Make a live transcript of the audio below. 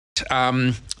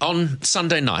right. On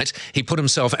Sunday night, he put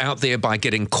himself out there by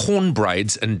getting corn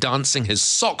braids and dancing his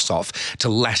socks off to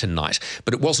Latin night.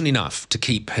 But it wasn't enough to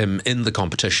keep him in the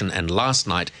competition, and last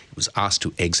night he was asked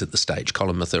to exit the stage.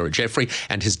 Colin Mathura-Jeffree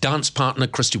and his dance partner,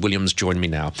 Christy Williams, join me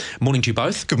now. Morning to you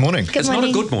both. Good morning. It's not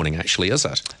a good morning, actually, is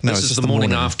it? No, this is the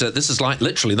morning after. This is like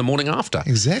literally the morning after.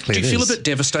 Exactly. Do you feel a bit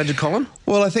devastated, Colin?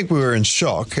 Well, I think we were in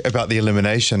shock about the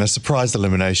elimination, a surprise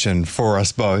elimination for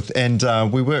us both. And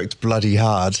we worked bloody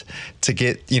hard to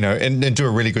get, and do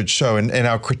a really good show. And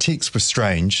our critiques were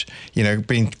strange,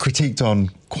 being critiqued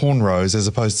on cornrows as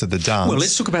opposed to the dance. Well,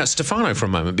 let's talk about Stefano for a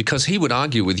moment, because he would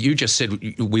argue with you. Just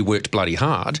said we worked bloody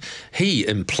hard. He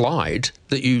implied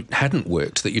that you hadn't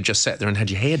worked, that you just sat there and had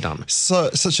your hair done. So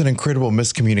such an incredible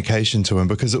miscommunication to him,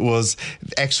 because it was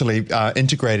actually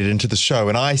integrated into the show,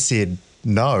 and I said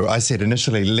no. I said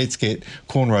initially, let's get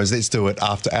cornrows, let's do it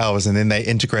after hours, and then they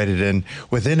integrated in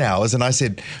within hours. And I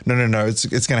said, no, it's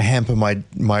going to hamper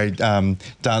my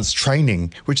dance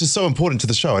training, which is so important to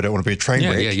the show. I don't want to be a train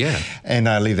wreck. Yeah. And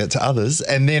I leave that to others.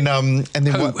 And then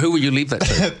who will you leave that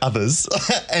to? Others.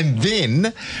 And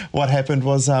then what happened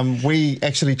was we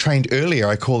actually trained earlier.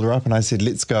 I called her up and I said,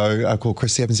 let's go. I called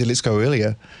Christy up and said, let's go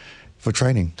earlier for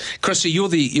training. Christy, you're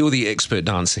the expert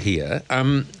dancer here.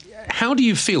 How do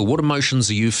you feel? What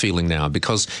emotions are you feeling now?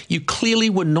 Because you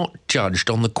clearly were not judged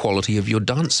on the quality of your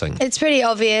dancing. It's pretty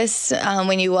obvious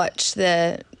when you watch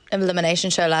the elimination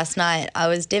show last night. I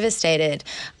was devastated.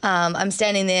 I'm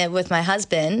standing there with my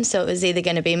husband, so it was either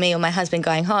going to be me or my husband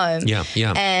going home.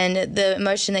 Yeah. And the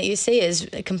emotion that you see is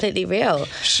completely real.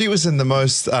 She was in the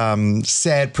most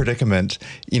sad predicament.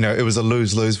 It was a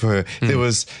lose-lose for her. There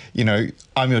was,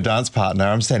 I'm your dance partner,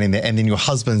 I'm standing there, and then your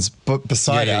husband's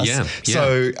beside us. Yeah.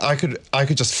 So I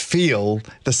could just feel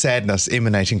the sadness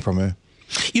emanating from her.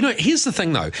 Here's the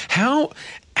thing, though.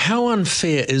 How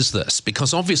unfair is this?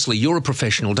 Because obviously you're a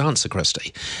professional dancer,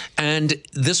 Christy, and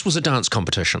this was a dance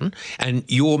competition, and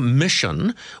your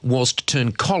mission was to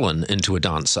turn Colin into a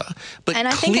dancer. But and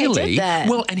I clearly, think I did that.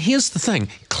 Well, and here's the thing.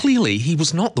 Clearly, he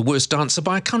was not the worst dancer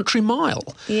by a country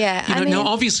mile. Yeah. Now,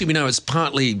 obviously, we know it's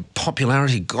partly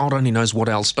popularity, God only knows what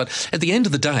else, but at the end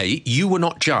of the day, you were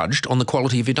not judged on the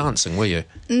quality of your dancing, were you?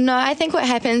 No, I think what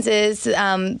happens is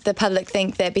the public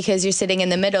think that because you're sitting in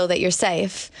the middle that you're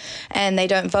safe, and they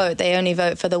don't vote. They only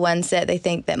vote for the ones that they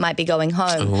think that might be going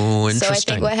home. Oh, interesting. So I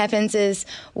think what happens is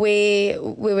we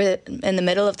were in the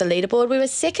middle of the leaderboard. We were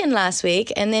second last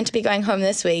week, and then to be going home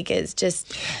this week is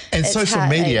just... And social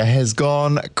media has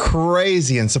gone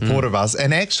crazy in support of us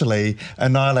and actually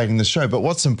annihilating the show. But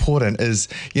what's important is,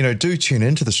 do tune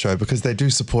into the show because they do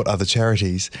support other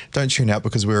charities. Don't tune out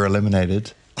because we're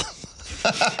eliminated.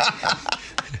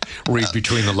 Read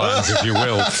between the lines, if you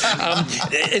will.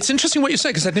 It's interesting what you say,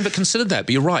 because I'd never considered that.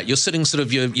 But you're right. You're sitting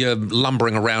you're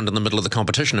lumbering around in the middle of the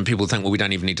competition, and people think, well, we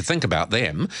don't even need to think about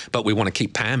them, but we want to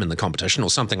keep Pam in the competition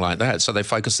or something like that. So they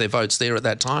focus their votes there at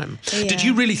that time. Yeah. Did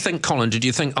you really think, Colin, did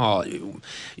you think,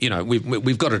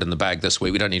 we've got it in the bag this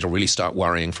week. We don't need to really start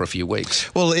worrying for a few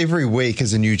weeks? Well, every week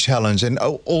is a new challenge, and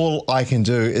all I can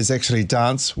do is actually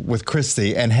dance with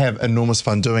Christy and have enormous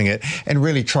fun doing it and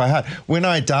really try hard. When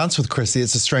I dance with Christy,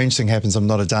 it's a strange thing happens. I'm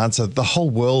not a dancer. The whole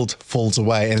world falls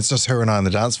away, and it's just her and I on the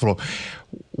dance floor.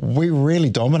 We really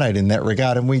dominate in that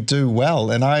regard, and we do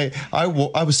well. And I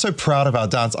was so proud of our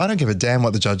dance. I don't give a damn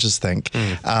what the judges think.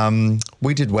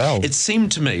 We did well. It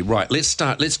seemed to me, right, let's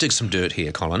dig some dirt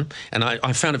here, Colin. And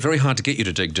I found it very hard to get you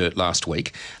to dig dirt last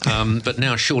week. But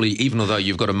now surely, even although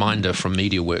you've got a minder from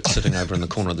Media Work sitting over in the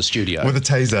corner of the studio. With a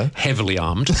taser. Heavily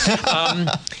armed.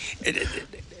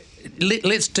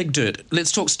 Let's dig dirt.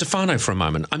 Let's talk Stefano for a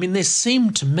moment. I mean, there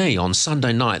seemed to me on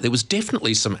Sunday night there was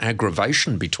definitely some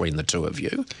aggravation between the two of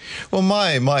you. Well,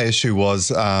 my issue was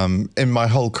in my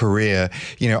whole career,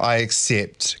 I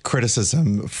accept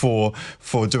criticism for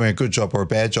doing a good job or a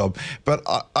bad job, but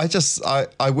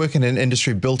I work in an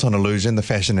industry built on illusion, the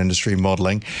fashion industry,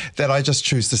 modelling, that I just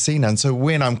choose to see none. So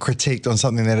when I'm critiqued on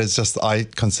something that is just I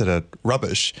consider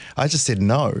rubbish, I just said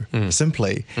no,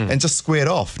 simply, and just squared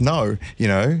off. No,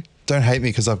 don't hate me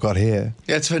because I've got hair.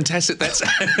 That's fantastic.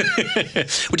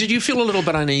 Well, did you feel a little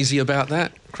bit uneasy about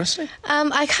that, Christy?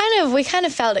 We kind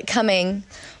of felt it coming.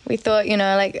 We thought,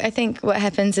 I think what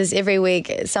happens is every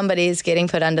week somebody is getting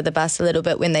put under the bus a little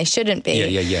bit when they shouldn't be.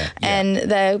 Yeah. And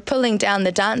they're pulling down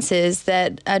the dancers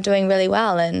that are doing really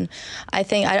well. And I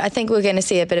think we're going to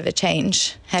see a bit of a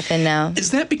change happen now.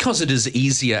 Is that because it is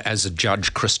easier as a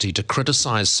judge, Christy, to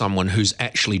criticise someone who's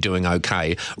actually doing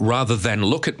okay rather than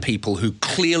look at people who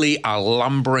clearly are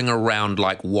lumbering around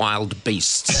like wild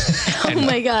beasts oh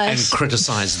my gosh. and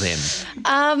criticise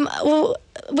them? Well,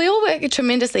 we all work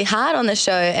tremendously hard on the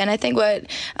show, and I think what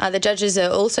the judges are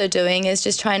also doing is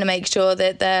just trying to make sure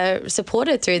that they're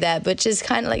supported through that, which is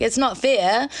kind of like, it's not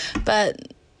fair,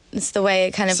 but it's the way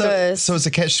it kind of goes. So it's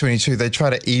a catch-22. They try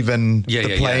to even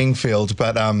the playing field,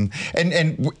 but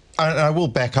I will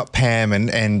back up Pam and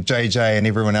JJ and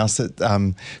everyone else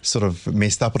that sort of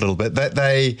messed up a little bit. That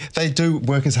they do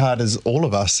work as hard as all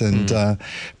of us, and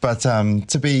but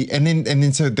to be and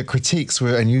then so the critiques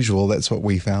were unusual. That's what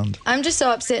we found. I'm just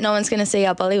so upset no one's going to see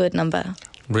our Bollywood number.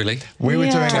 Really? We were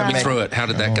doing Talk me through it. How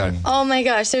did that go? Oh my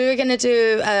gosh. So we were going to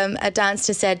do a dance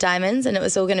to Sad Diamonds, and it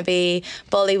was all going to be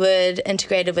Bollywood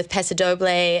integrated with Paso Doble,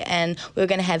 and we were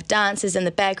going to have dancers in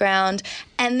the background.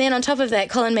 And then on top of that,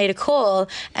 Colin made a call,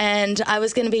 and I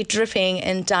was going to be dripping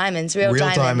in diamonds, real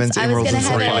diamonds. Emeralds, and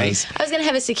rubies. I was going to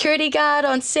have a security guard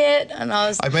on set, and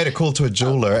I made a call to a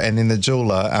jeweler, and then the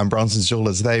jeweler, Bronson's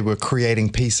Jewelers, they were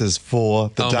creating pieces for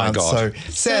the dance. My God.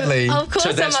 So sadly, of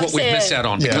course that's what we missed out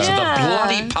on because of the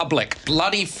bloody public,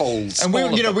 bloody fools. And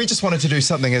we just wanted to do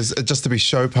something as just to be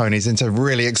show ponies and to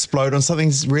really explode on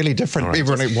something really different. Right.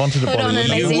 Everyone wanted a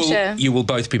Bollywood. You will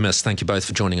both be missed. Thank you both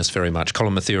for joining us very much.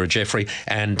 Colin Mathura-Jeffree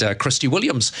and Christy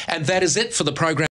Williams. And that is it for the program.